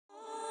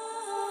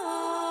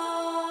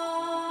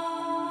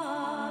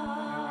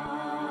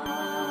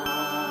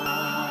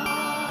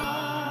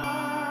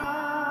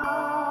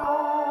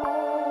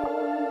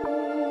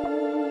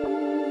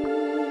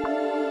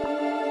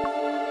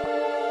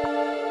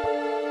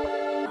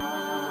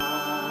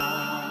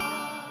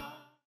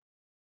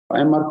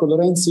I'm Marco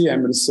Lorenzi.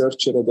 I'm a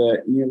researcher at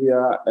the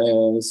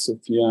Inria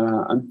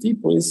Sophia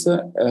Antipolis,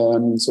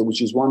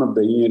 which is one of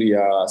the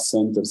Inria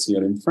centers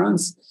here in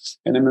France.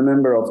 And I'm a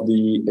member of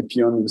the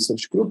Epione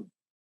research group,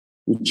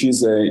 which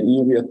is an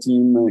Inria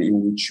team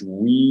in which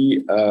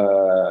we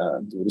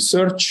do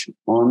research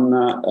on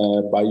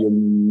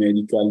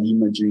biomedical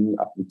imaging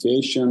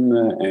application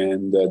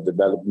and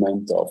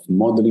development of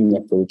modeling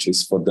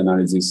approaches for the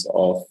analysis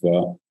of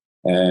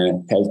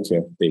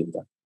healthcare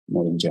data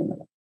more in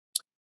general.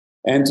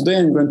 And today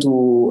I'm going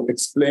to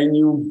explain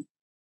you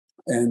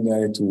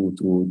and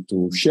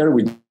to share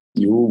with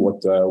you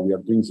what we are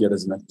doing here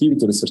as an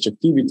activity, research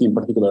activity, in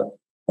particular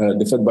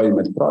the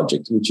Fed-BioMed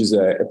project, which is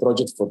a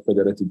project for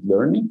federated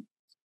learning.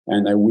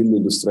 And I will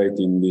illustrate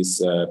in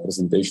this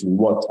presentation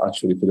what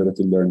actually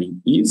federated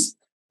learning is,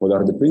 what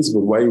are the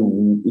principles, why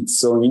it's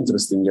so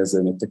interesting as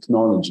a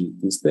technology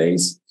these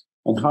days,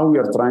 and how we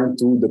are trying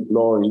to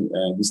deploy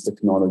this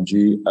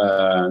technology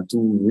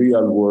to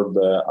real-world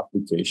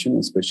application,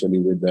 especially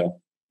with the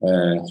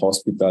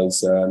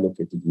hospitals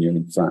located here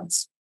in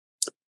France.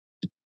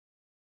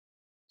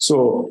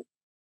 So,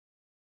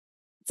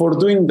 for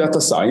doing data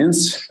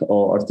science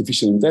or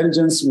artificial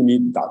intelligence, we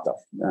need data,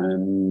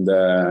 and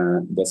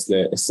that's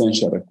the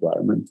essential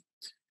requirement.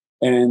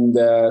 And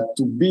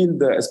to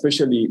build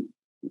especially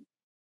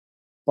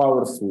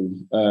powerful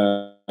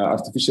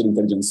artificial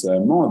intelligence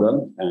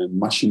model and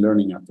machine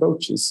learning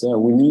approaches,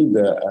 we need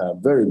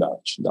very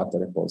large data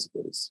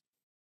repositories.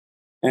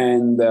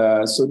 And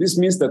so this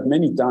means that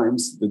many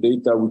times the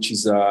data which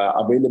is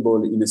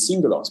available in a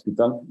single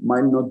hospital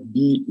might not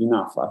be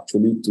enough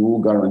actually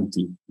to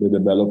guarantee the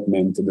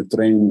development, the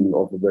training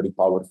of a very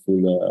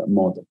powerful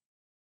model.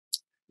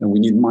 And we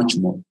need much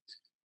more.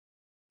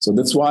 So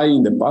that's why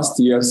in the past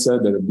years,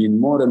 there have been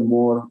more and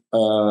more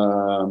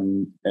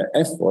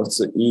efforts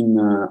in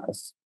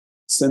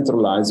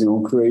centralizing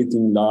or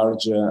creating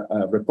large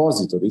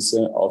repositories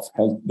of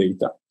health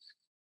data,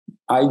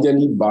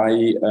 ideally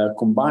by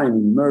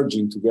combining,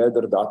 merging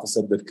together data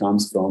set that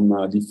comes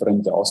from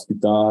different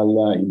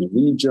hospitals in a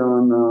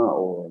region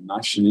or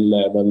national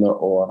level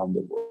or around the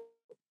world.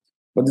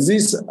 But this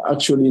is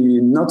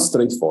actually not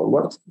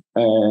straightforward.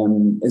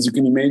 As you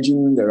can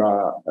imagine, there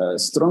are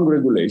strong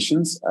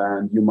regulations,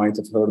 and you might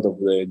have heard of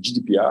the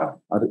GDPR,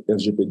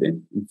 RGPD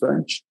in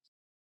French,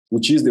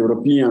 which is the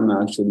European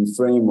actually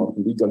framework,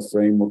 legal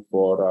framework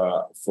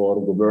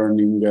for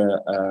governing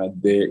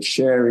the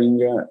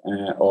sharing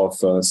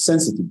of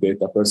sensitive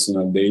data,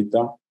 personal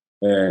data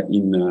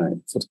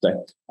for tech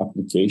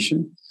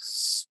application.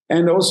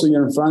 And also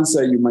here in France,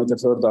 you might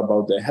have heard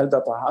about the Health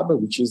Data Hub,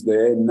 which is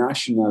the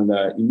national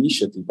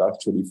initiative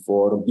actually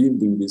for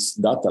building this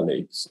data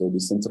lake, so the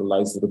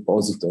centralized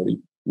repository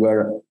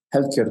where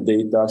healthcare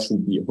data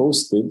should be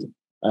hosted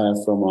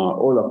from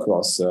all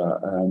across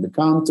the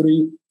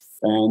country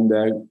and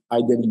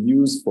ideally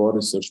used for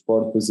research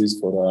purposes,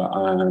 for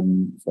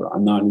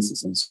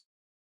analysis and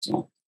so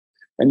on.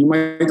 And you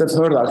might have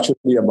heard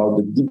actually about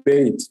the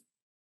debate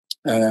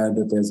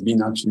that has been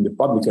actually in the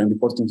public. I'm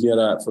reporting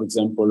here, for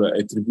example,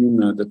 a tribune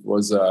that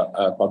was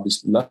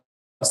published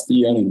last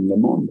year in Le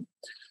Monde,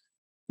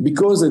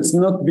 because it's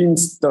not been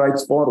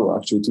straightforward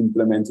actually to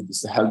implement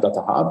this Health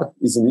Data Hub.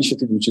 It's an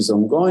initiative which is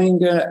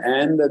ongoing,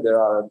 and there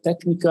are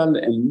technical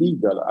and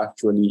legal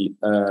actually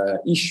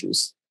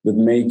issues that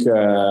make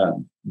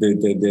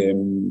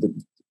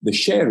the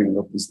sharing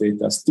of this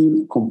data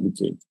still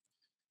complicated.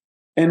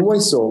 And why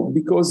so?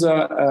 Because,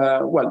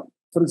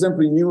 for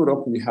example, in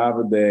Europe, we have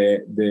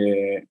the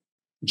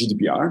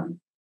GDPR.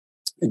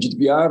 The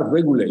GDPR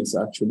regulates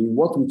actually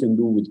what we can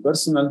do with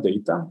personal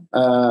data,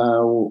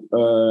 how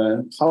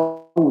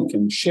we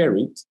can share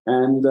it,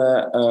 and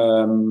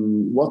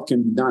what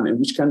can be done, and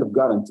which kind of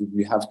guarantee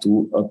we have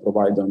to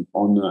provide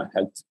on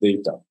health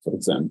data, for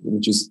example,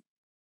 which is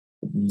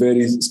a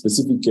very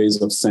specific case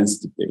of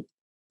sensitive data.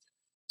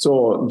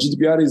 So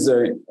GDPR is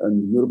a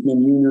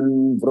European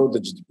Union wrote the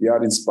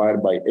GDPR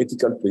inspired by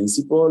ethical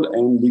principle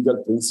and legal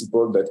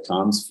principle that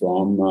comes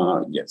from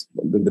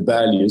the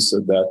values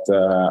that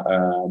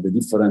the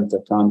different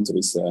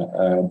countries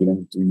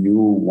belong to EU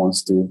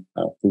wants to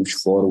push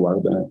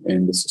forward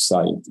in the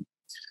society.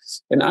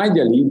 And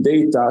ideally,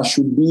 data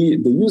should be,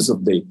 the use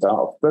of data,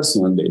 of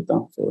personal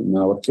data, so in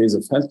our case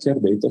of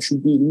healthcare data,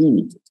 should be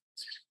limited.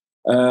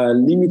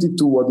 Limited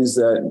to what is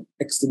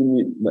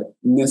extremely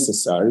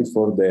necessary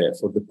for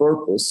the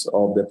purpose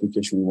of the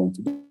application we want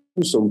to do.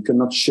 So we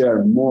cannot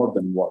share more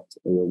than what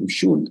we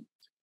should.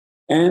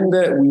 And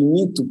we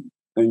need to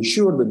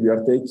ensure that we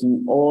are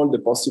taking all the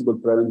possible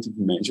preventive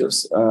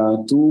measures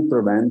to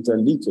prevent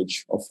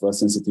leakage of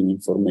sensitive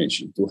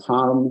information, to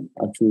harm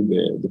actually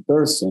the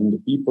person, the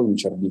people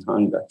which are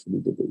behind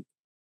actually the data.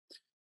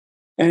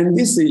 And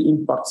this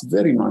impacts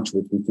very much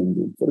what we can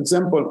do. For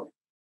example,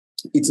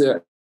 it's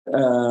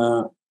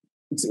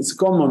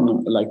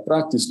common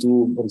practice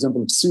to, for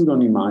example,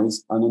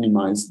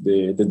 anonymize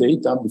the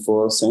data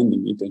before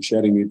sending it and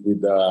sharing it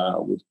with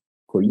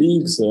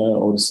colleagues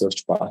or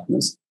research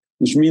partners.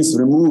 which means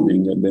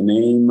removing the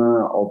name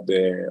of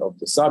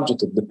the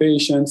subject, of the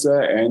patient,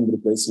 and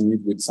replacing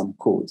it with some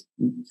code.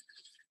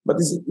 But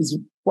it's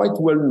quite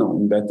well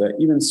known that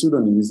even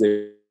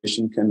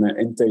pseudonymization can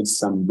entail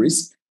some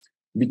risk,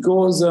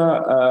 because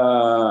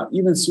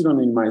even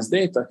pseudonymized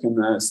data can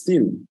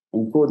still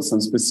encode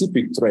some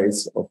specific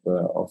traits of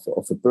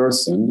a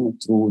person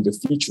through the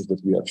features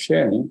that we are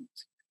sharing.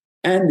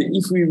 And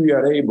if we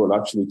are able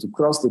actually to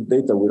cross the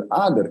data with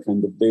other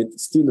kind of data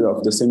still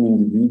of the same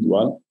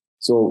individual,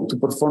 so to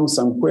perform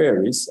some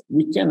queries,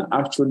 we can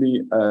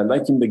actually,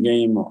 like in the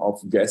game of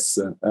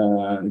guessing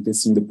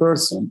the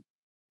person,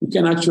 we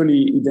can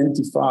actually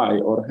identify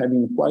or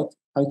having quite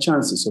high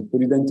chances of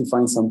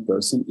identifying some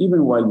person,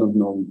 even while not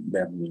knowing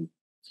their name.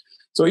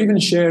 So even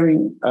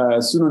sharing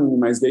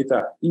pseudonymized data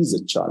is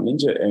a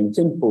challenge and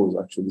can pose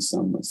actually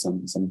some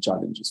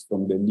challenges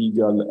from the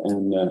legal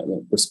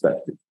and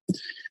perspective.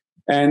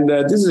 And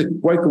this is a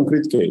quite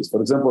concrete case.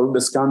 For example,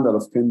 the scandal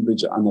of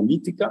Cambridge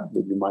Analytica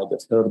that you might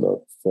have heard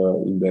of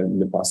in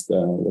the past,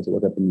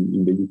 what happened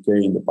in the UK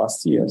in the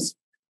past years,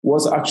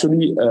 was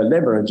actually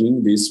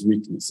leveraging these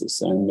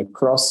weaknesses and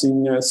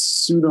crossing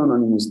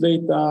pseudonymous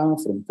data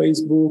from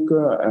Facebook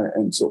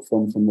and so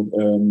from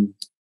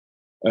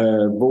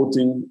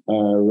voting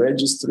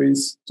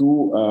registries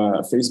to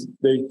Facebook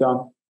data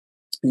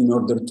in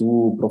order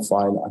to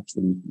profile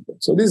actually people.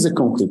 So this is a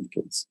concrete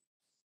case.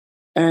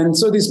 And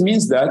so this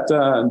means that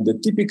the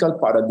typical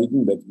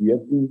paradigm that we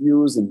have been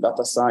used in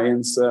data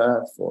science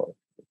for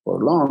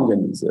long,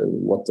 and is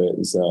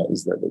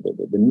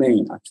the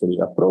main actually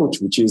approach,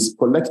 which is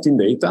collecting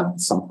data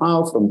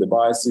somehow from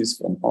devices,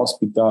 from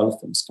hospitals,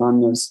 from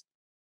scanners,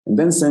 and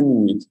then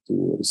sending it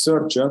to a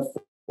researcher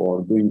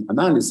for doing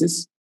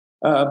analysis.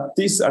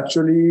 This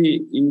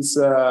actually is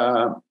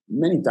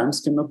many times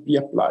cannot be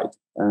applied,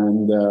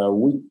 and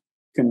we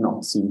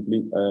cannot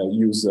simply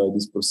use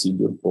this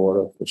procedure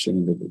for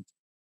sharing the data.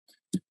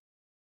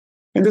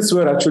 And that's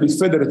where actually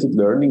federated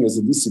learning as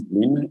a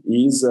discipline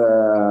is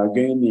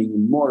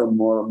gaining more and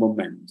more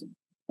momentum.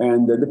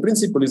 And the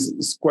principle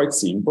is quite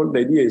simple. The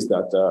idea is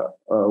that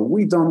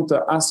we don't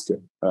ask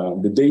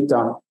the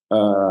data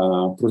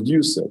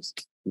producers,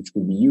 which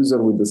could be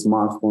user with a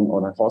smartphone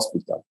or a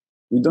hospital,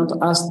 we don't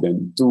ask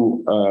them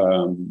to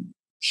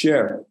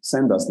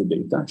send us the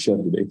data, share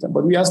the data,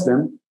 but we ask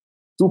them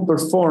to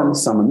perform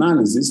some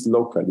analysis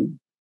locally,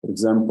 for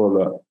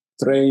example,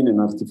 train an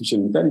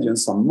artificial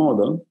intelligence, some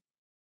model,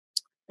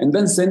 and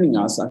then sending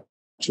us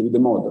actually the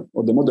model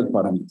or the model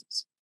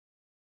parameters.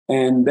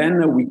 And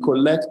then we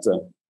collect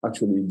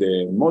actually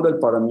the model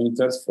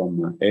parameters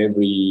from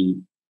every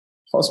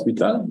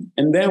hospital,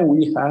 and then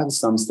we have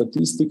some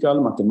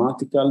statistical,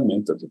 mathematical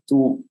method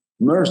to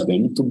merge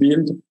them to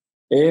build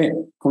a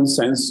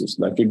consensus,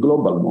 like a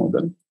global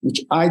model,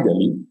 which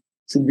ideally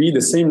should be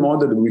the same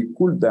model we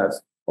could have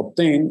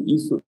obtained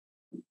if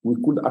we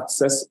could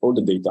access all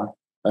the data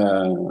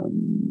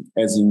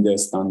as in the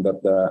standard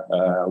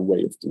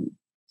way of doing it.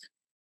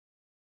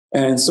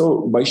 And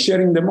so by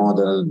sharing the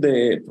model,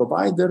 the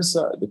providers,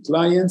 the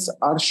clients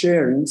are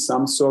sharing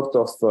some sort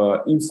of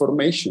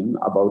information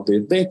about their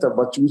data,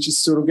 but which is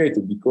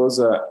surrogated because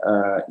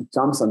it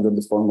comes under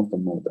the form of a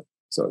model.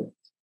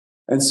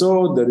 And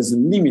so there is a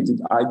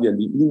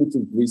ideally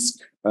limited risk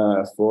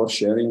for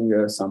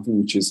sharing something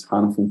which is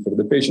harmful for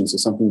the patient, so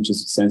something which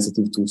is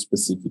sensitive to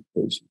specific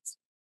patients.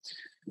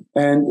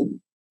 And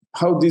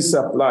how this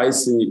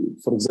applies,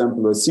 for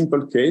example, a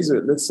simple case,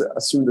 let's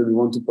assume that we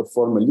want to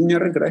perform a linear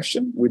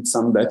regression with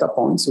some data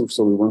points.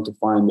 So we want to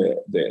find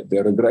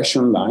the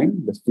regression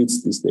line that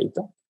fits this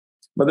data.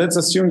 But let's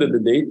assume that the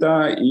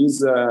data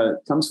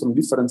comes from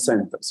different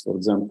centers. For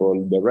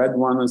example, the red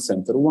one,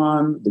 center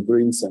 1, the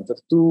green, center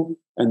 2,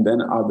 and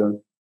then other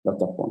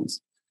data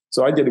points.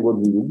 So ideally what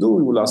we will do,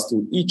 we will ask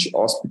to each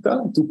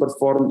hospital to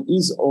perform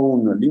its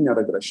own linear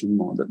regression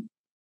model.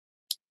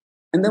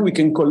 And then we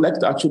can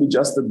collect actually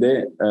just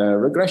the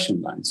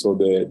regression line, so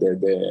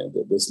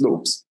the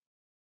slopes.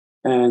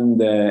 And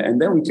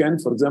then we can,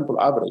 for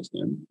example, average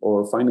them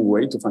or find a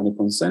way to find a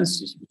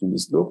consensus between the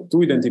slope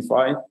to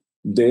identify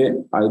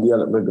the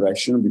ideal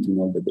regression between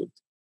all the data.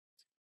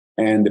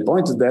 And the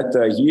point is that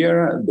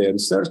here, the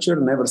researcher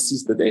never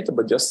sees the data,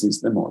 but just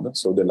sees the model,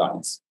 so the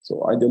lines.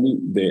 So ideally,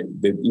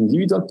 the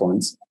individual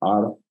points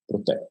are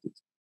protected.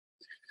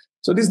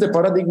 So this is the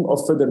paradigm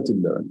of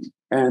federated learning.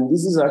 And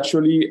this is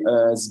actually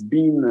has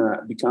been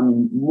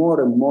becoming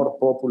more and more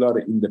popular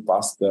in the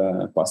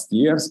past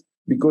years,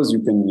 because you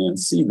can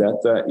see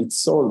that it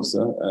solves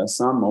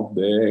some of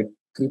the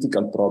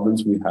critical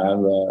problems we have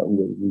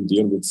when we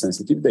deal with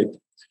sensitive data.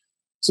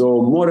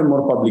 So more and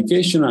more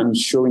publication, I'm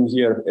showing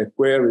here a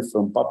query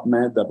from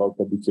PubMed about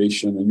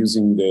publication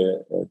using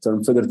the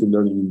term federated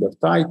learning in their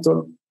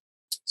title.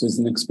 So it's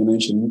an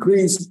exponential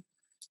increase.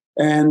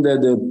 And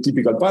the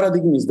typical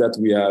paradigm is that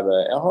we have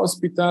a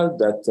hospital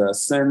that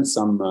sends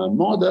some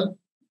model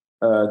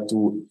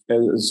to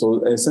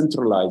a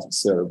centralized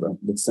server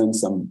that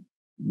sends some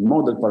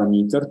model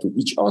parameter to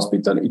each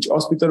hospital. Each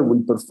hospital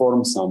will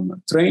perform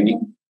some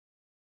training.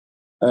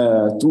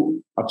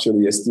 to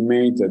actually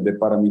estimate the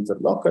parameter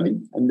locally,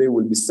 and they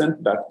will be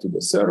sent back to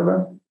the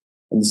server,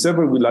 and the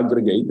server will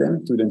aggregate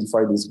them to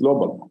identify this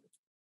global model.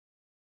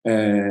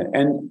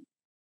 And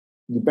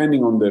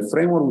depending on the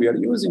framework we are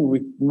using,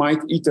 we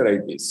might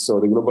iterate this. So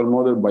the global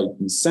model might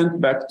be sent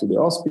back to the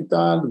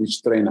hospital,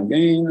 which train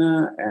again,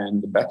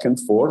 and back and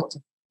forth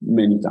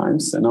many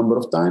times, a number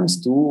of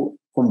times, to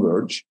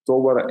converge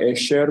toward a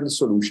shared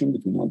solution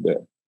between all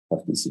the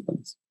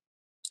participants.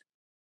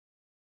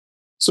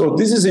 So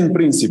this is in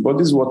principle,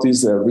 this is what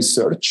is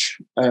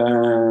research.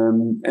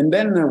 And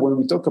then when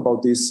we talk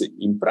about this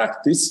in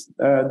practice,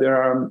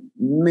 there are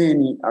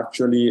many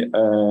actually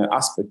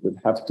aspects that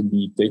have to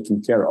be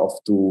taken care of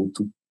to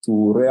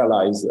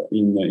realize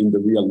in the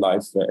real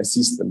life a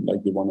system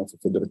like the one of a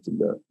federated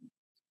learning.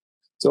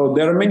 So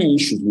there are many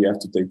issues we have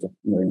to take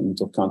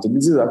into account. And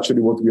this is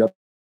actually what we are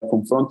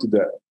confronted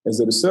as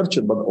a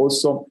researcher, but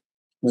also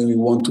when we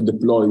want to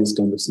deploy this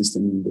kind of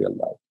system in real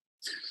life.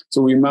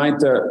 So we might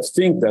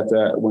think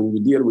that when we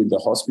deal with the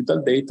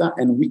hospital data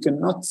and we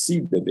cannot see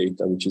the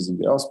data which is in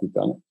the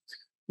hospital,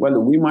 well,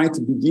 we might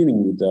be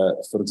dealing with,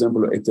 for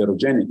example,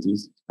 heterogeneity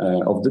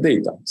of the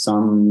data.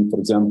 Some, for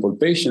example,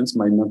 patients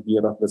might not be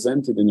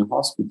represented in a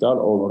hospital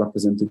or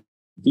represented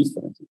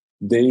differently.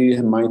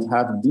 They might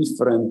have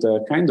different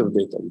kind of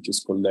data which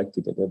is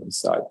collected at every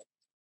site.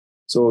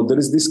 So there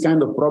is this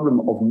kind of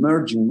problem of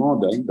merging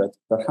models that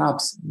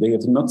perhaps they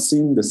have not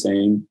seen the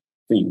same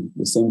thing,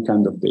 the same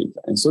kind of data.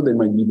 And so they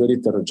might be very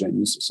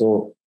heterogeneous.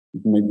 So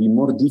it might be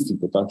more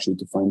difficult actually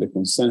to find a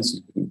consensus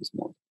between this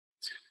model.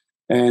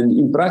 And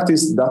in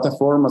practice, data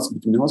formats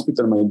between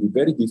hospitals might be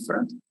very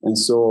different. And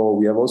so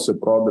we have also a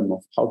problem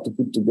of how to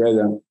put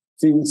together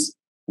things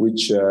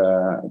which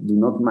do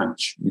not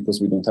match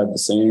because we don't have the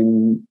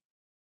same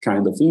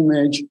kind of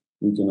image,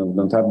 we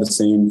don't have the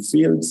same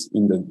fields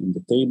in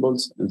the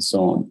tables and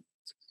so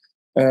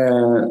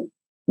on.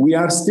 We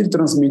are still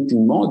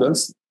transmitting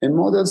models, and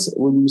models,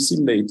 when we see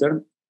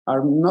later,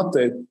 are not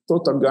a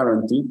total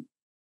guarantee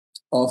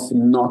of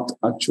not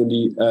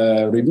actually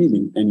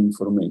revealing any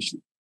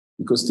information.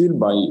 Because still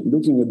by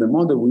looking at the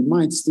model, we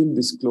might still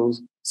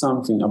disclose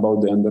something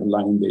about the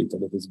underlying data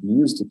that has been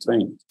used to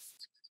train it.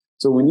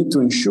 So we need to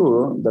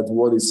ensure that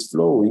what is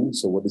flowing,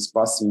 so what is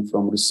passing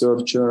from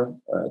researcher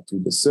to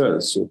the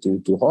search, so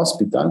to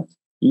hospital,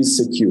 is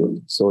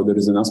secured. So there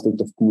is an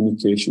aspect of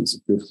communication,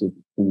 secure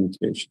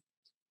communication.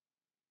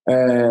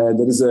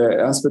 There is an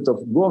aspect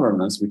of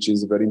governance, which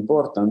is very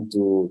important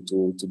to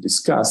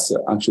discuss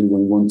actually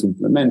when we want to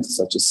implement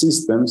such a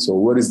system. So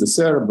where is the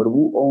server?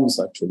 Who owns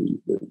actually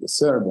the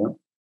server?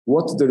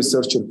 What the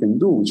researcher can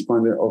do, which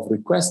kind of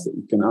request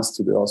it can ask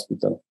to the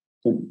hospital.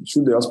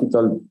 Should the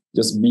hospital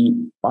just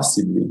be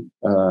passively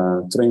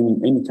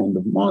training any kind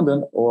of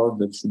model, or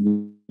there should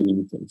be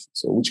limitations?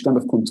 So which kind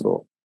of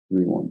control do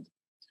we want?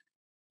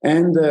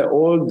 And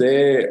all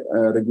the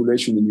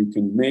regulation that you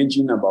can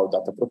imagine about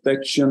data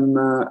protection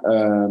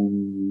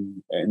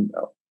and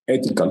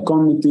ethical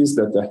committees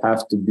that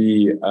have to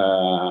be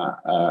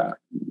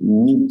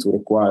need to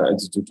require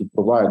to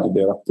provide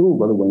their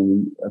approval when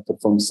we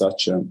perform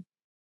such an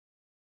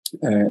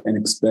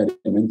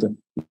experiment,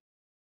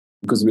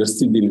 because we are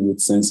still dealing with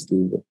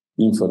sensitive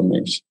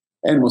information.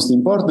 And most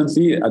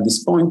importantly, at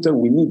this point,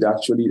 we need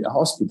actually a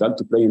hospital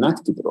to play an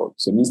active role.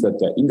 So it means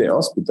that in the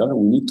hospital,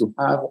 we need to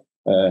have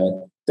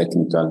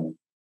technical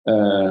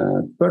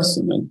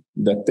personnel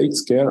that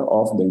takes care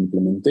of the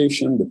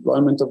implementation,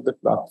 deployment of the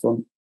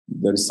platform.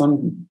 There is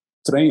some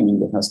training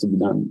that has to be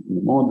done in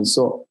the model.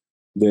 So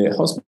the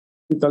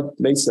hospital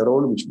plays a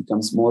role which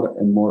becomes more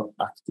and more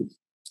active.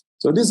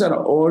 So these are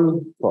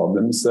all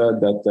problems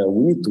that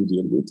we need to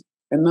deal with.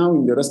 And now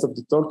in the rest of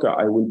the talk,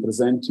 I will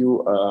present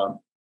you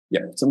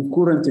some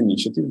current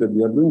initiative that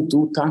we are doing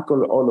to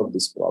tackle all of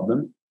this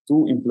problem,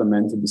 to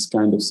implement this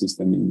kind of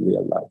system in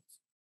real life.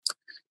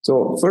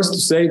 So first to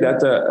say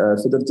that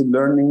federated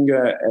learning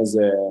as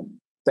a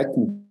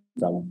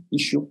technical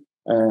issue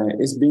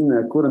is being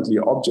currently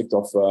object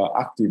of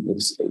active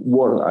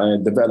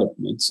world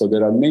development. So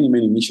there are many,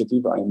 many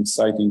initiatives. I'm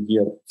citing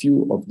here a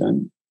few of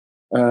them.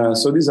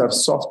 So these are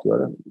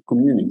software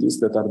communities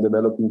that are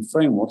developing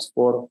frameworks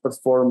for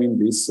performing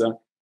this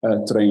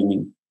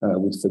training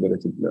with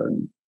federated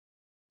learning.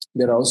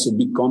 There are also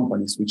big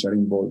companies which are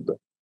involved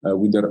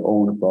with their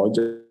own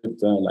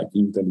project, like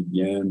Intel,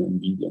 IBM,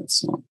 NVIDIA, and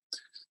so on.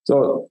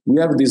 So we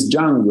have this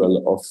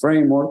jungle of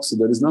frameworks.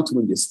 There is not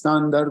really a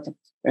standard,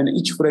 and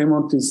each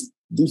framework is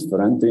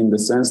different in the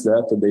sense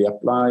that they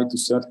apply to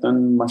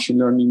certain machine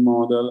learning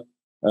model.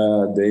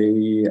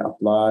 They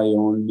apply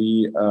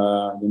only,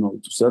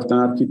 to certain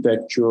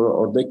architecture,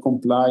 or they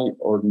comply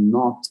or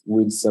not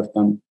with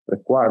certain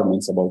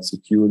requirements about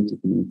security,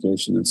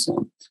 communication, and so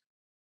on.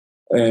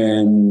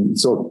 And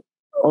so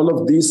all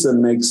of this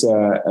makes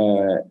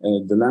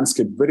the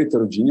landscape very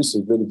heterogeneous,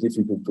 so very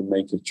difficult to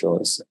make a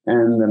choice.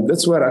 And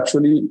that's where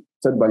actually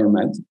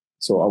Fed-BioMed,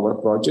 so our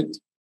project,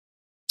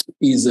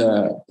 is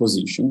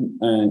positioned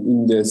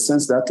in the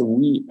sense that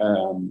we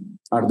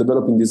are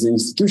developing this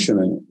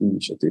institutional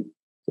initiative.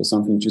 so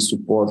something which is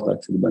supported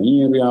actually by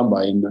Inria,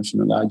 by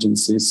national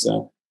agencies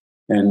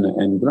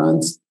and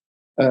grants,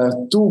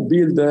 to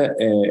build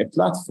a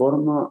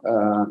platform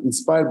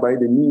inspired by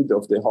the need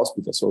of the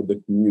hospitals or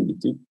the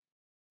community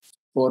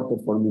for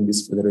performing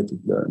this federated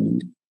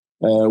learning.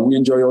 We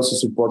enjoy also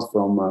support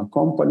from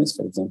companies,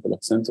 for example,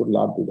 Accenture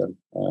Lab, that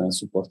are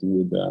supporting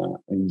with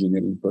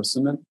engineering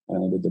personnel,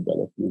 the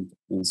development,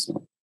 and so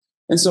on.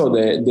 And so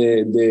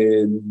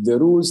the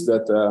rules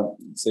that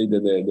say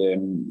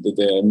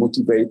that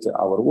motivate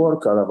our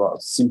work are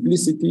about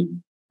simplicity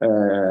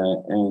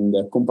and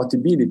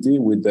compatibility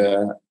with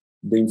the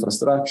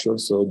infrastructure,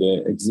 so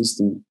the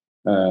existing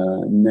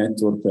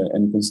network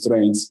and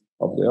constraints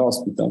of the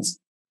hospitals,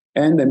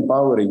 and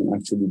empowering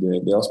actually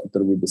the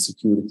hospital with the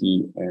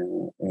security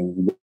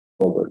and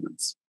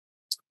governance.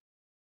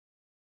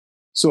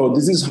 So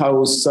this is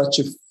how such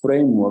a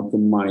framework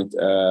might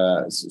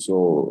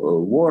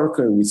work.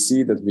 We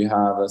see that we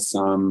have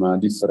some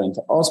different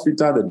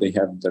hospitals, that they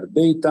have their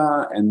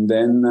data, and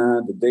then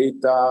the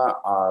data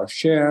are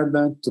shared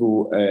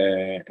through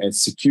a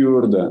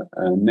secured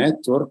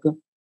network.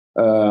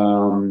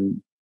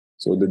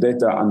 So the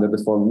data under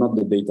the form, not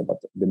the data,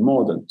 but the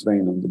model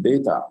trained on the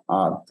data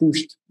are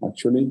pushed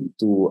actually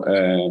to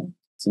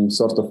some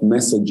sort of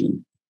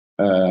messaging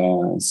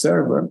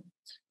server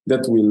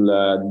that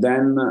will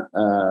then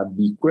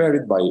be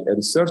queried by a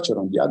researcher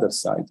on the other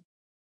side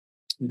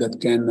that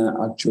can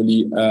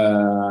actually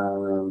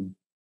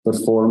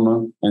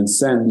perform and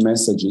send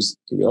messages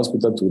to the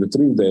hospital to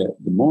retrieve the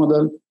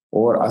model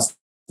or ask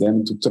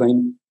them to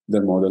train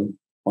the model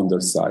on their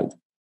side.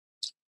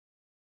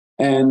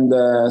 And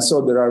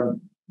so there are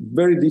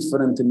very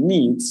different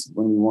needs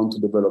when we want to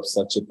develop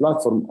such a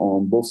platform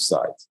on both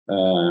sides.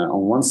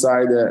 On one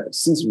side,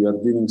 since we are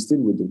dealing still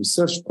with the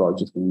research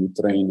project, when we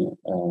train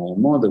a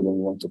model, when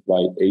we want to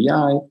apply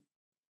AI,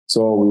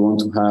 so we want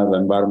to have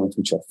environments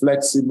which are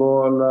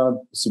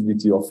flexible,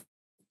 possibility of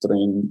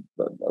training,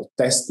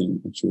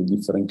 testing actually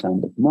different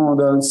kind of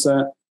models,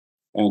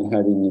 and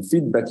having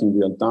feedback in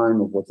real time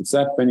of what is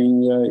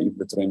happening, if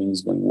the training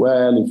is going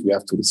well, if we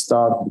have to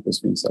restart because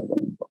things are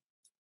going wrong.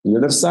 On the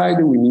other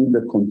side, we need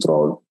the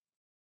control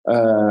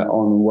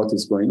on what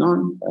is going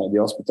on. The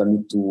hospital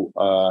need to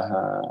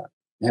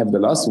have the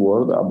last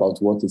word about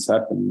what is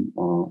happening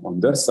on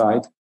their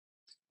side,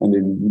 and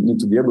they need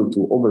to be able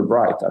to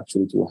overwrite,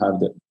 actually, to have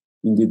the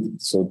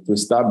indeed, so to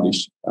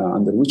establish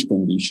under which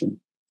condition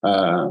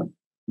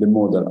the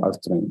model are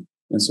trained.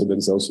 And so there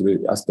is also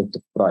the aspect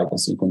of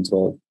privacy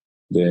control,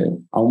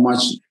 how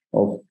much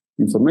of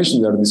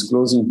information they are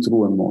disclosing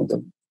through a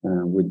model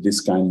with this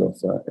kind of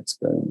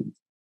experiment.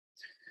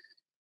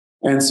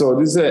 And so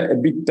this is a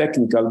bit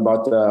technical,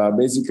 but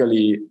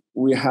basically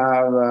we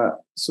have,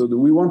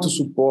 we want to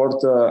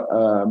support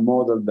a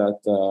model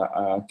that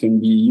can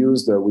be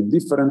used with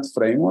different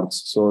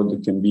frameworks. So there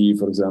can be,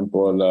 for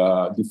example,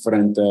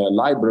 different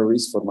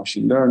libraries for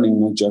machine learning,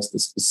 not just a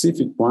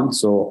specific one.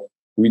 So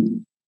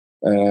we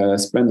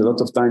spend a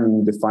lot of time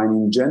in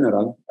defining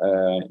general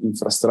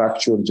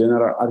infrastructure,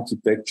 general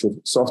architecture,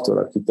 software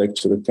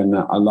architecture that can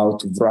allow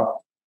to wrap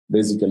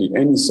basically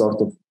any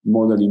sort of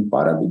modeling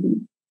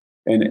paradigm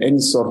and any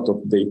sort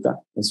of data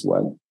as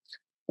well.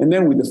 And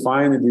then we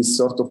define this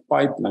sort of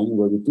pipeline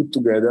where we put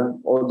together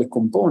all the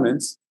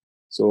components.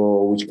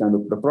 So which kind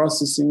of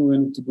preprocessing we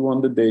need to do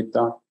on the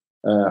data,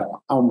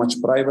 how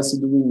much privacy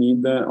do we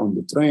need on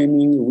the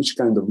training, which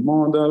kind of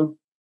model,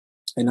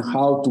 and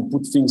how to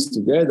put things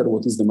together,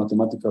 what is the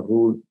mathematical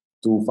rule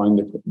to find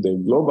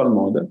the global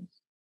model.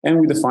 And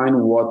we define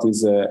what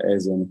is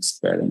as an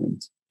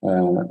experiment,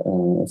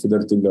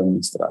 federated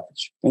learning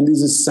strategy. And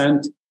this is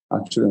sent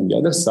actually on the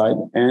other side,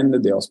 and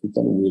the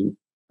hospital will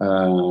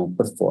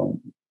perform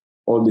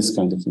all this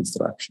kind of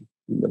instruction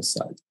on their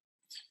side.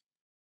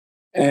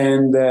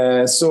 And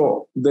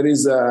so there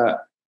is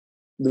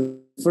the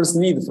first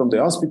need from the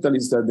hospital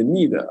is the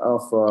need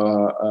of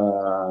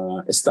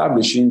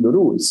establishing the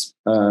rules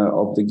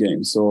of the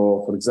game.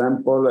 So, for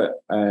example,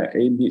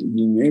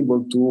 being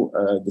able to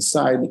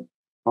decide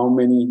how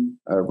many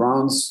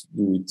rounds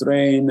do we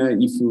train,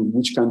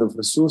 which kind of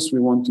resource we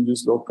want to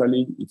use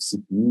locally, if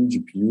CPU,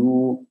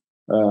 GPU,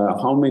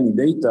 how many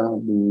data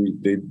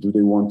do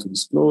they want to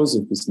disclose,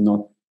 if it's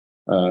not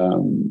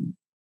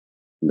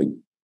like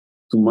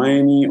too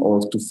many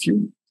or too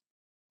few,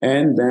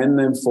 and then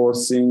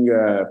enforcing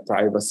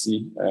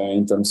privacy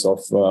in terms of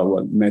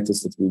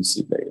methods that we'll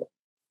see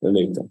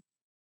later.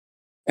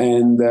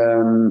 And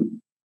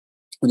on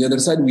the other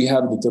side, we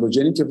have the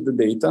heterogeneity of the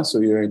data. So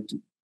you have to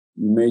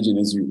imagine,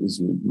 as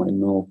you might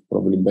know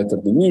probably better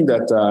than me,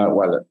 that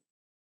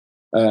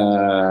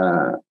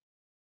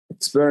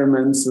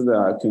experiments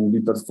that can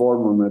be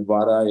performed on a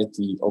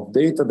variety of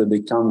data, that they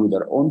come with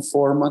their own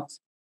format,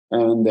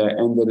 and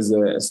there is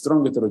a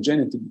strong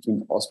heterogeneity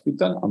between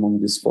hospitals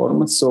among these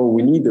formats. So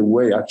we need a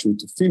way actually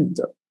to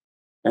filter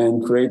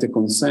and create a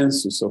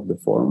consensus of the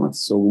formats.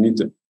 So we need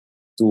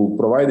to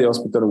provide the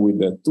hospital with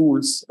the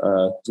tools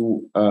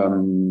to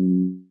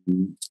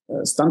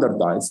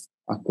standardize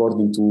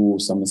according to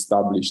some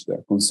established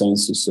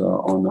consensus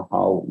on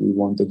how we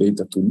want the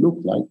data to look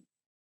like.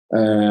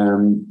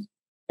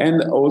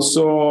 And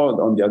also,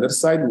 on the other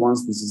side,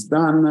 once this is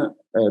done,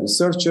 a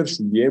researcher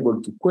should be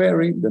able to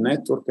query the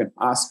network and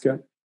ask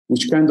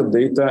which kind of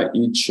data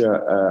each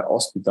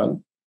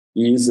hospital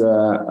is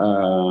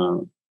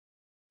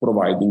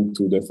providing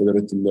to the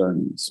federated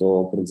learning.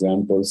 So, for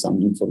example,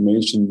 some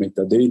information,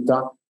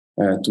 metadata,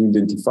 to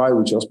identify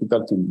which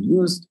hospital can be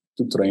used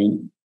to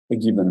train a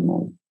given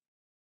model.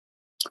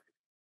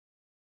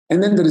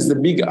 And then there is the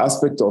big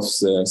aspect of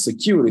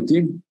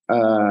security.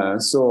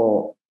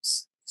 So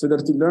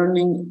federated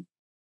learning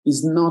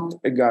is not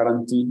a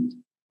guarantee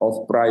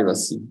of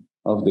privacy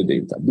of the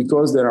data,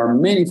 because there are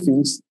many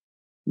things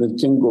that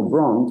can go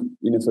wrong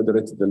in a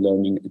federated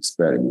learning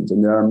experiment.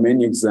 And there are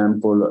many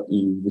examples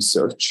in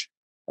research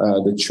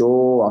that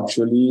show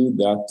actually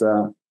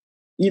that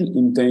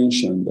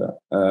ill-intentioned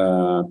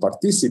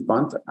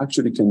participant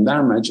actually can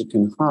damage,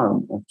 can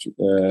harm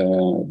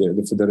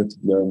the federated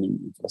learning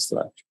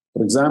infrastructure.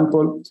 For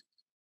example,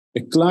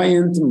 a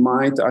client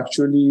might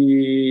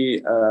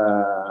actually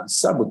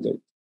sabotage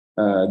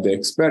the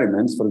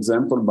experiment, for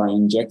example, by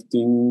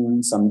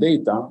injecting some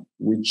data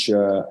which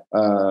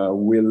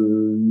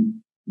will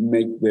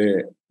make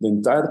the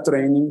entire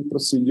training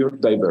procedure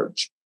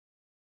diverge.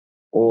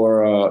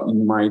 Or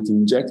it might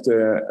inject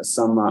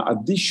some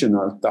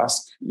additional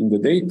task in the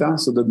data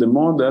so that the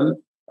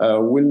model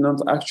will not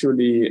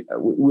actually,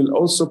 will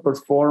also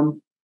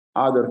perform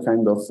other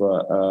kind of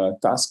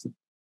tasks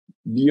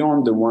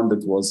beyond the one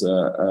that was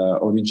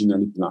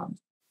originally planned.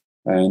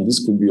 And this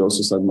could be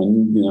also some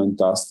malignant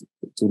task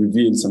to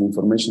reveal some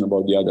information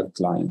about the other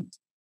client.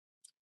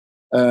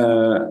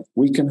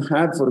 We can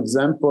have, for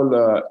example,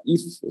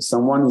 if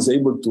someone is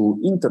able to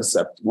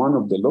intercept one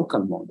of the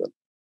local models,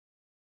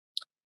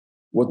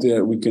 what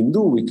we can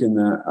do, we can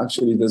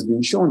actually, it has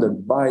been shown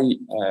that by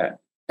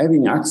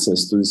having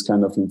access to this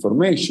kind of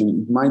information,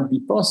 it might be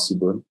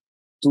possible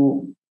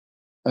to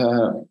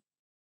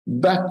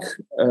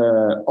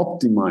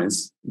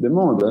optimize the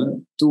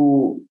model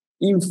to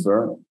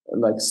infer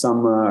like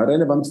some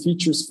relevant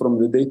features from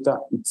the data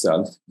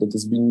itself that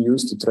has been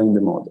used to train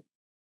the model.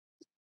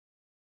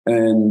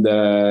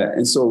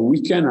 And so we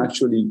can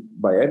actually,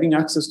 by having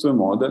access to a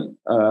model,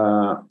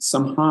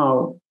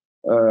 somehow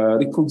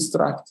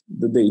reconstruct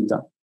the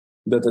data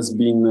that has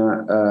been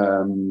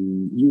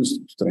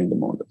used to train the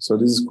model. So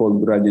this is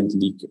called gradient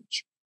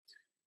leakage.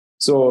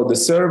 So the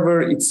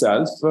server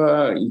itself,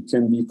 it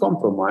can be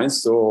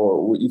compromised.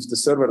 So if the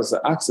server has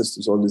access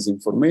to all this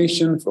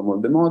information from all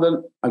the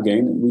model,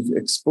 again, we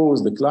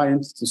expose the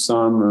client to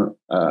some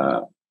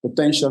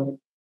potential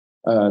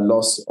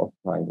loss of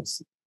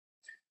privacy.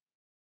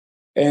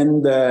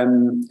 And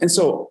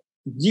so,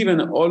 given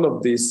all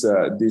of this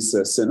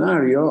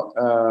scenario,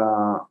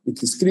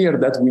 it is clear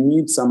that we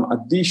need some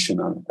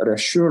additional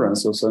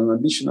reassurance or some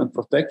additional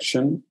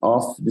protection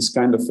of this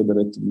kind of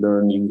federated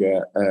learning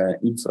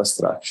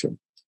infrastructure.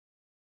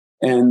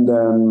 And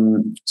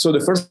so the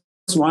first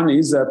one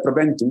is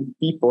preventing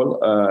people,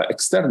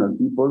 external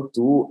people,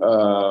 to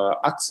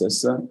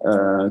access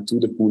to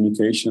the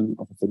communication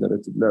of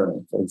federated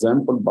learning. For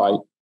example, by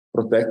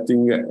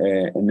protecting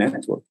a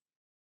network,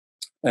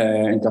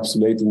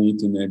 encapsulating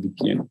it in a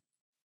VPN.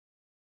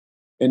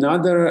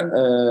 Another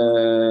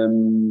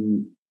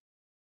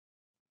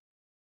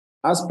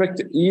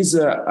aspect is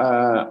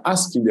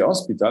asking the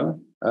hospital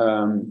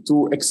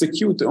to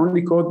execute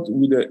only code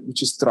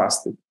which is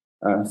trusted.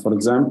 For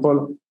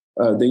example,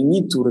 they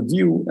need to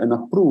review and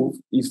approve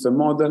if a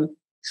model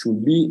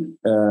should be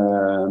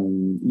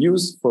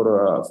used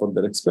for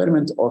their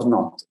experiment or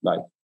not.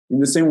 Like in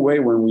the same way,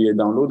 when we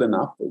download an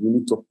app, we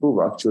need to approve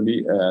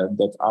actually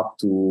that app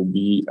to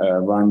be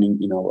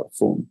running in our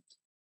phone.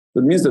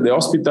 That means that the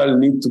hospital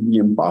need to be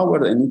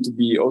empowered and need to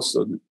be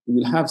also,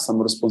 will have some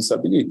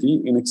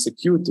responsibility in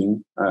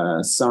executing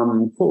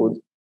some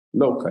code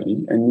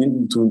locally and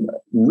need to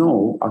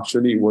know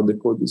actually what the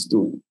code is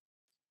doing,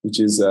 which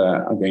is,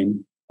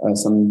 again,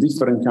 some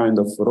different kind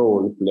of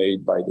role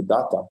played by the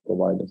data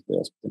provided to the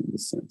hospital in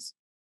this sense.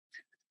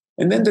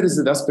 And then there is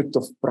the aspect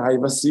of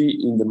privacy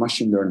in the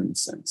machine learning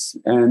sense.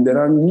 And there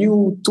are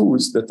new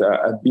tools that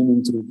have been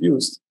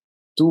introduced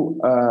to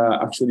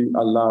actually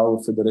allow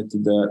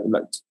federated,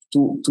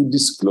 to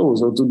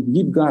disclose or to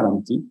give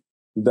guarantee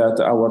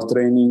that our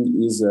training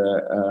is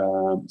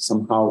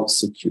somehow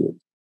secure.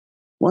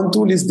 One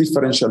tool is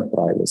differential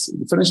privacy.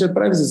 Differential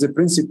privacy as a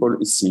principle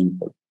is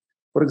simple.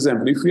 For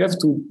example, if we have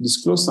to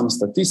disclose some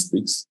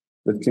statistics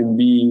that can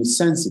be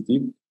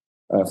sensitive,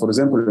 for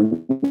example,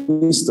 an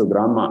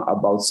histogram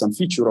about some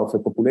feature of a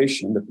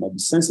population that might be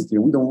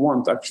sensitive, we don't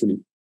want actually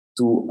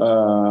to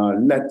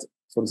let,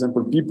 for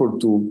example, people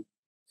to,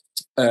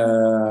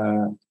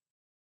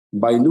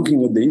 by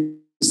looking at the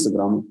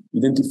histogram,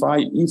 identify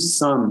if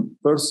some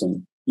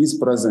person is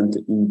present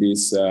in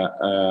this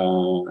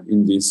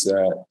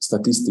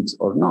statistics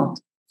or not.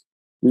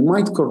 We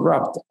might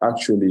corrupt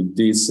actually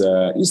this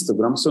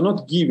histogram, so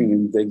not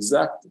giving the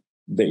exact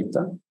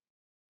data,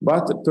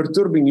 but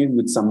perturbing it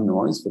with some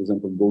noise, for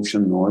example,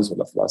 Gaussian noise or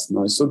Laplace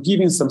noise. So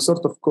giving some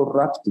sort of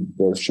corrupted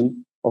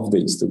version of the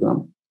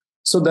histogram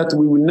so that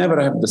we will never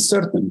have the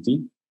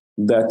certainty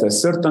that a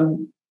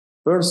certain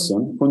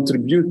person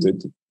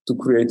contributed to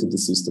create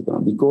this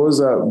histogram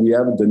because we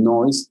have the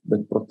noise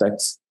that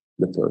protects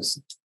the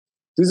person.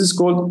 This is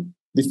called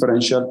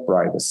differential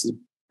privacy,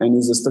 and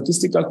is a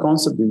statistical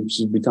concept which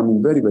is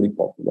becoming very, very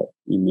popular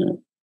in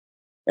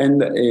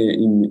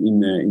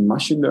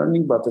machine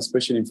learning, but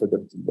especially in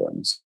federated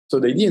learning. So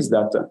the idea is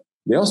that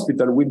the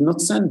hospital will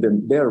not send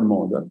them their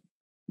model,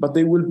 but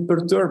they will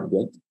perturb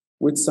it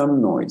with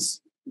some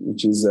noise,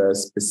 which is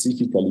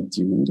specifically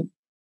tuned,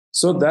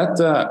 so that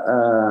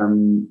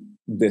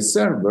the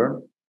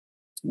server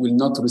will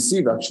not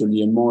receive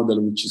actually a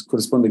model which is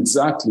correspond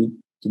exactly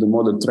to the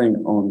model trained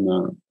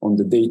on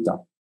the data,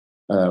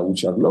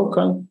 which are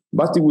local,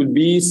 but it will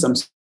be some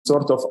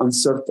sort of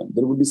uncertain.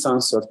 There will be some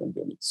uncertainty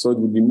in it. So it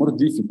will be more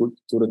difficult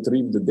to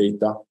retrieve the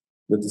data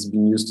that is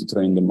being used to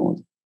train the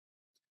model.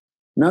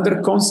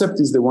 Another concept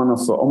is the one of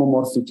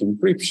homomorphic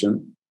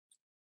encryption,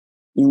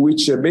 in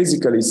which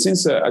basically,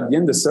 since at the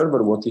end the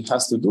server, what it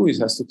has to do is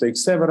has to take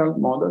several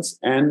models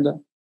and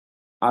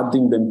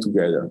adding them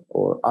together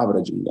or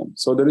averaging them.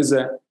 So there is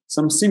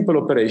some simple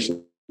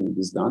operation that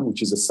is done,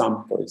 which is a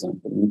sum, for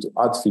example. You need to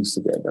add things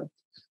together.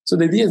 So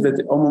the idea is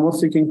that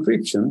homomorphic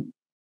encryption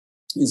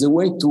is a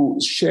way to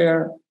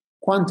share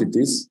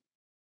quantities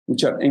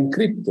which are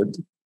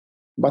encrypted,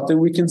 but then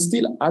we can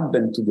still add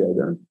them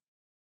together.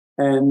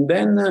 And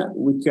then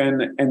we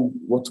can, and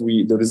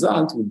the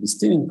result will be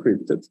still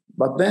encrypted,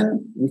 but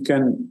then we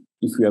can,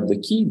 if we have the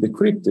key,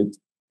 decrypt it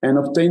and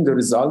obtain the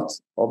result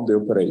of the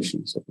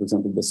operation. So for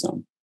example, the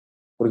sum.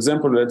 For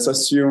example, let's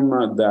assume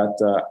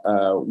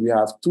that we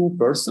have two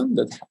persons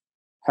that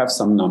have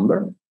some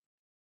number,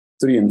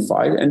 3 and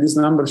 5, and this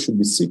number should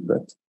be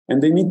secret,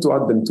 and they need to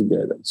add them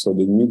together. So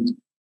they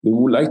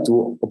would like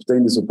to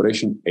obtain this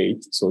operation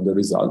 8, so the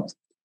result,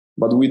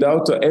 but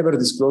without ever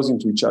disclosing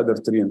to each other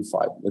 3 and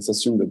 5. Let's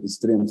assume that these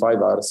 3 and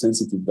 5 are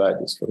sensitive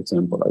values. For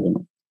example, I don't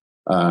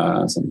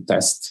know, some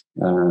test,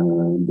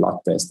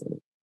 blood test.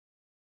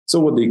 So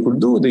what they could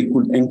do, they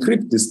could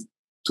encrypt these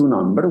two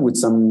numbers with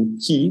some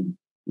key,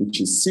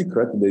 which is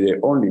secret, that they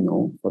only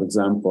know. For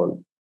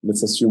example,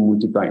 let's assume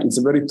multiplying. It's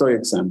a very toy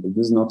example.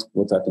 This is not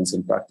what happens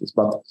in practice.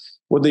 But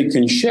what they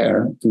can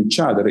share to each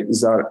other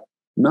are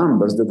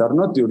numbers that are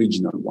not the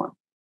original one,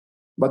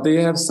 but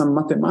they have some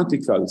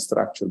mathematical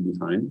structure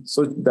behind,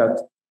 so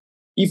that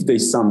if they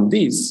sum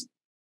this,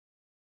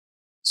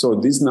 so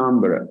this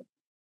number,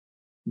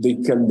 they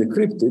can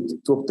decrypt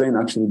it to obtain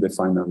actually the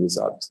final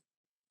result.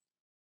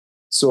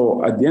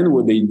 So at the end,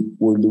 what they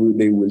will do,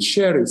 they will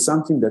share is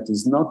something that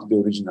is not the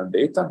original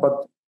data,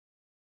 but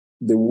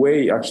the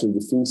way actually the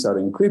things are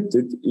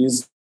encrypted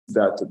is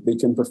that they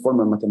can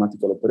perform a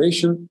mathematical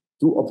operation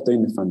to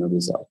obtain the final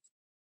result.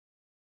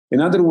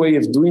 Another way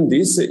of doing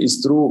this is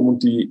through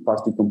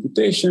multi-party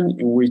computation,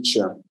 in which,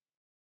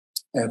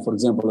 for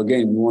example,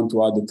 again, we want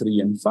to add 3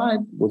 and 5.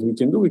 What we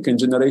can do, we can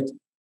generate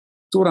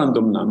two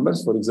random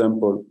numbers. For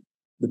example,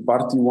 the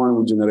party 1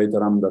 will generate a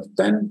number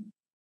 10.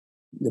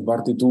 The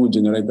party 2 will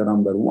generate a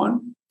number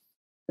 1.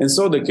 And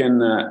so they can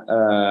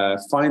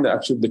find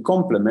actually the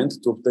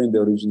complement to obtain the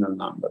original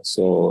number.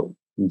 So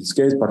in this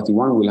case, party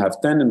 1 will have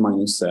 10 and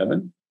minus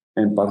 7,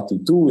 and party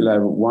 2 will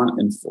have 1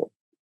 and 4.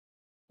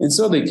 And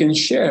so they can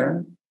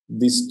share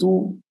these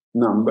two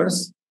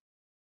numbers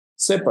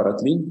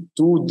separately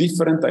to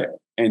different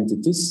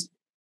entities,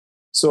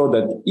 so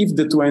that if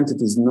the two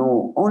entities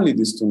know only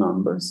these two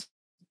numbers,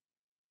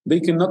 they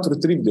cannot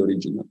retrieve the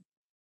original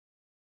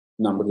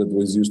number that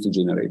was used to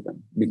generate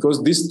them.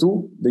 Because these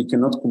two, they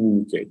cannot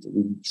communicate.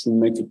 We should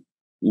make it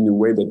in a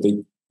way that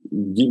they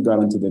give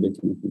guarantee that they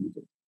can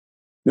communicate.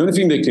 The only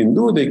thing they can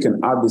do, they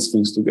can add these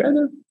things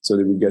together, so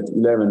they will get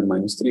 11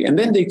 minus 3, and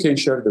then they can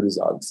share the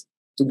results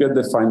to get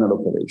the final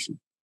operation.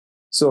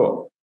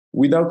 So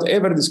without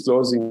ever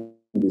disclosing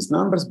these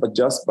numbers, but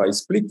just by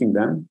splitting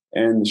them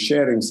and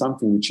sharing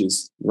something which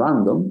is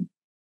random,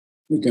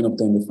 we can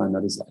obtain the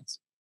final results.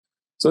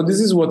 So this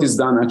is what is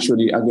done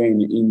actually,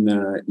 again,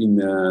 in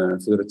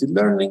federated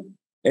learning.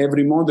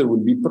 Every model will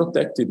be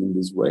protected in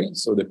this way.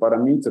 So the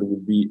parameter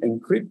will be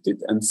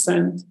encrypted and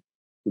sent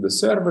to the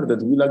server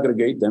that will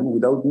aggregate them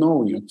without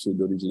knowing actually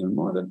the original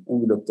model,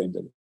 and will obtain the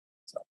result.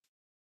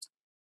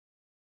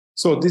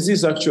 So this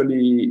is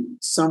actually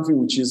something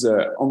which is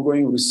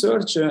ongoing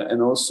research,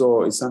 and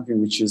also is something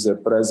which is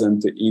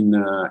present in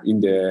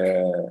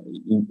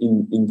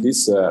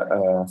this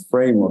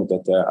framework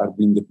that are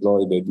being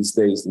deployed these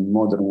days in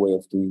modern way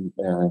of doing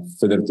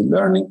federated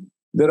learning.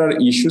 There are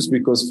issues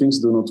because things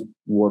do not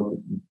work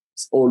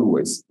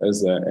always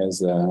as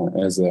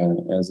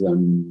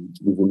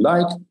we would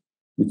like,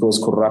 because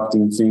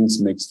corrupting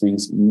things makes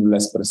things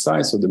less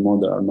precise, so the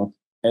models are not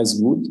as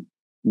good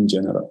in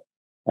general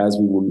as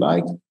we would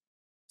like.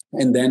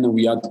 And then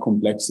we add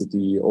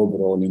complexity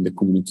overall in the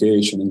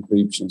communication,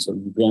 encryption, so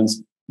it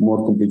becomes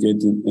more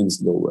complicated and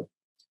slower.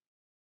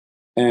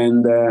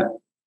 And there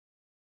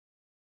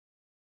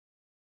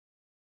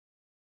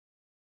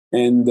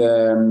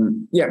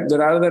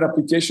are other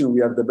applications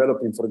we are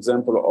developing, for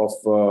example, of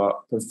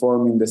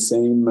performing the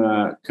same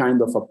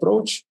kind of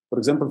approach. For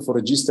example, for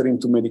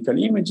registering to medical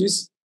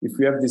images, if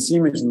we have this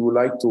image, we would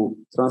like to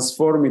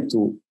transform it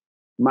to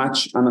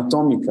match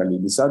anatomically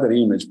this other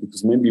image,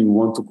 because maybe we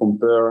want to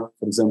compare,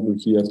 for example,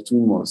 here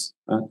tumors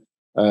at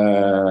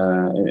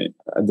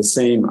the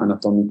same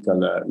anatomical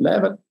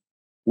level.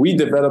 We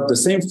developed the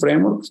same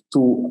framework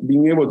to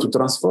being able to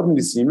transform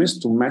this image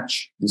to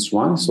match this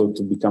one, so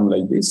to become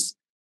like this,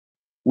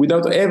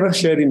 without ever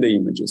sharing the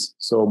images.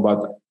 So,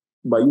 but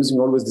by using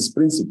always this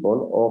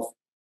principle of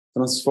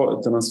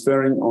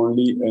transferring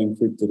only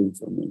encrypted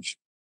information.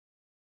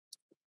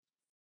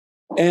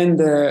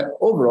 And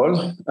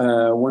overall,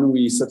 when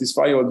we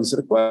satisfy all these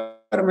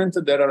requirements,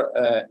 there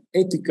are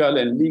ethical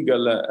and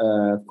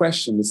legal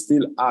questions that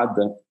still add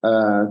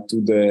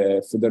to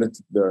the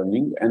federated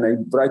learning. And I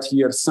write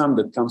here some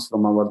that comes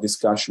from our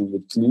discussion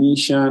with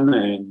clinicians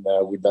and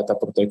with data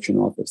protection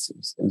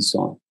officers and so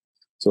on.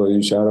 So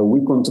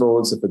who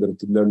controls the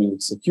federated learning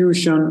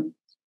execution?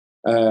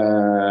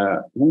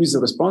 Who is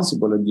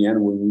responsible at the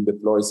end when we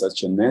deploy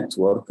such a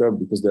network?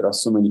 Because there are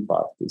so many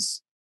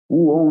parties.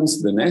 Who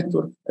owns the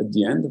network at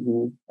the end?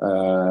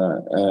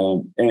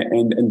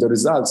 And the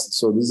results.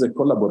 So this is a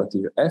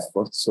collaborative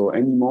effort. So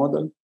any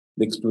model,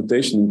 the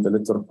exploitation of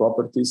intellectual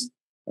properties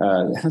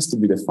has to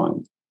be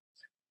defined.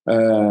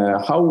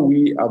 How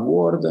we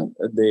award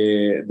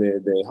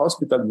the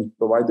hospital will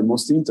provide the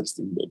most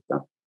interesting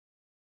data.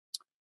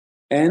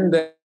 And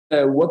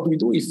what we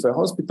do if a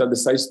hospital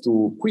decides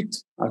to quit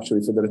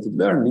actually federated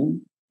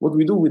learning, what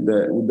we do with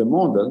the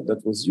model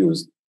that was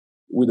used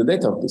with the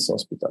data of this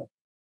hospital.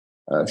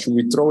 Should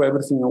we throw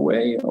everything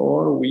away,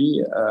 or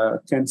we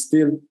can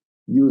still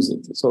use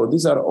it? So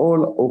these are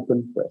all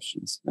open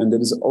questions. And there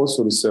is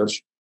also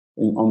research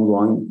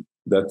ongoing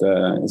that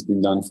has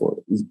been done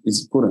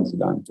is currently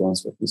done to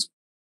answer this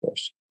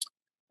question.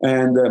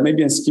 And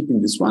maybe I'm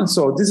skipping this one.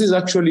 So this is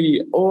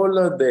actually all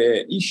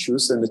the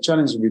issues and the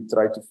challenges we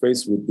try to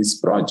face with this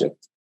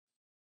project,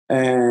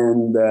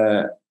 and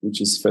which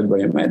is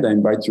Fed-BioMed. I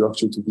invite you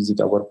actually to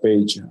visit our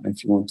page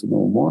if you want to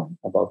know more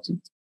about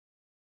it.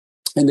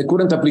 And the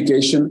current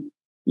application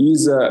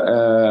is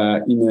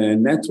in a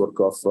network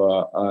of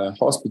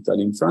hospital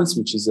in France,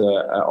 which is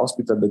a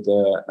hospital that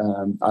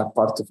are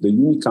part of the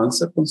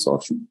UniCancer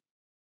consortium,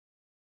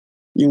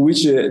 in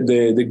which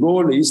the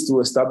goal is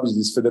to establish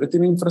this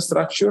federated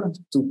infrastructure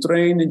to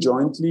train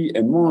jointly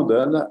a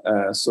model.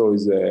 So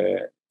is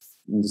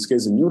in this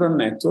case, a neural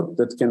network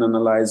that can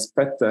analyze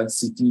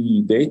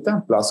PET-CT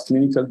data plus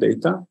clinical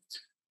data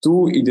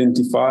to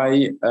identify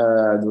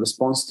the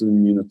response to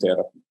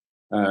immunotherapy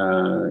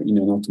in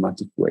an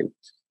automatic way.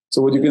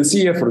 So what you can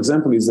see here, for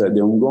example, is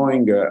the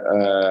ongoing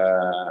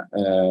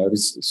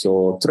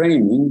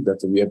training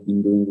that we have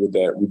been doing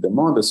with the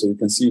model. So you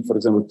can see, for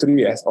example,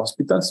 3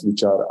 hospitals,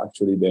 which are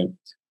actually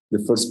the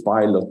first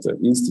pilot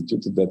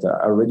institute that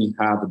already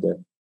have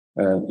the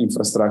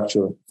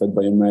infrastructure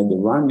Fed-BioMed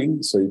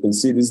running. So you can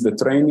see this is the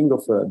training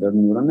of their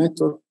neural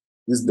network.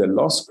 This is the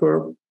loss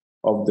curve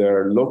of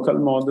their local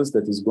models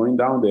that is going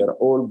down. They are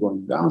all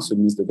going down. So it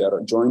means that they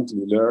are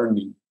jointly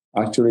learning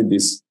actually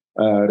this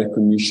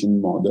recognition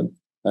model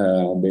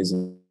based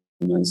on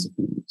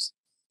ICPs.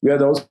 We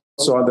had also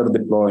other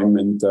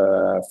deployment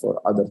for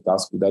other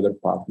tasks with other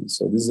partners.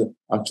 So this is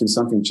actually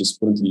something which is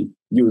currently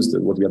used,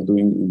 what we are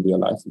doing in real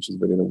life, which is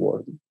very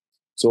rewarding.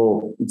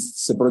 So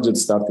it's a project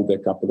started a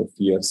couple of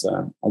years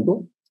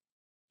ago.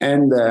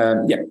 And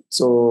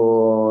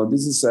so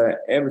this is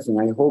everything.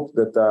 I hope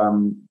that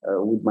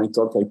with my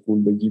talk, I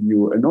could give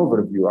you an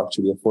overview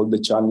actually of all the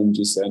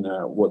challenges and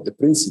what the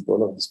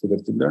principle of this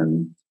federated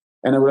learning.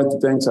 And I would like to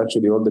thank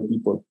actually all the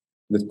people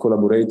that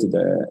collaborated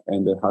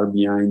and are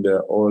behind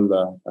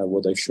all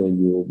what I showed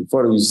you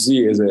before. You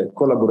see as a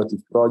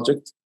collaborative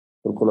project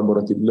for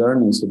collaborative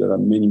learning. So there are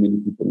many, many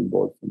people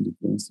involved from the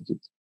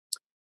institute.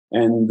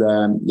 And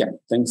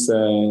thanks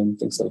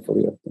all for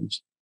your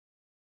attention.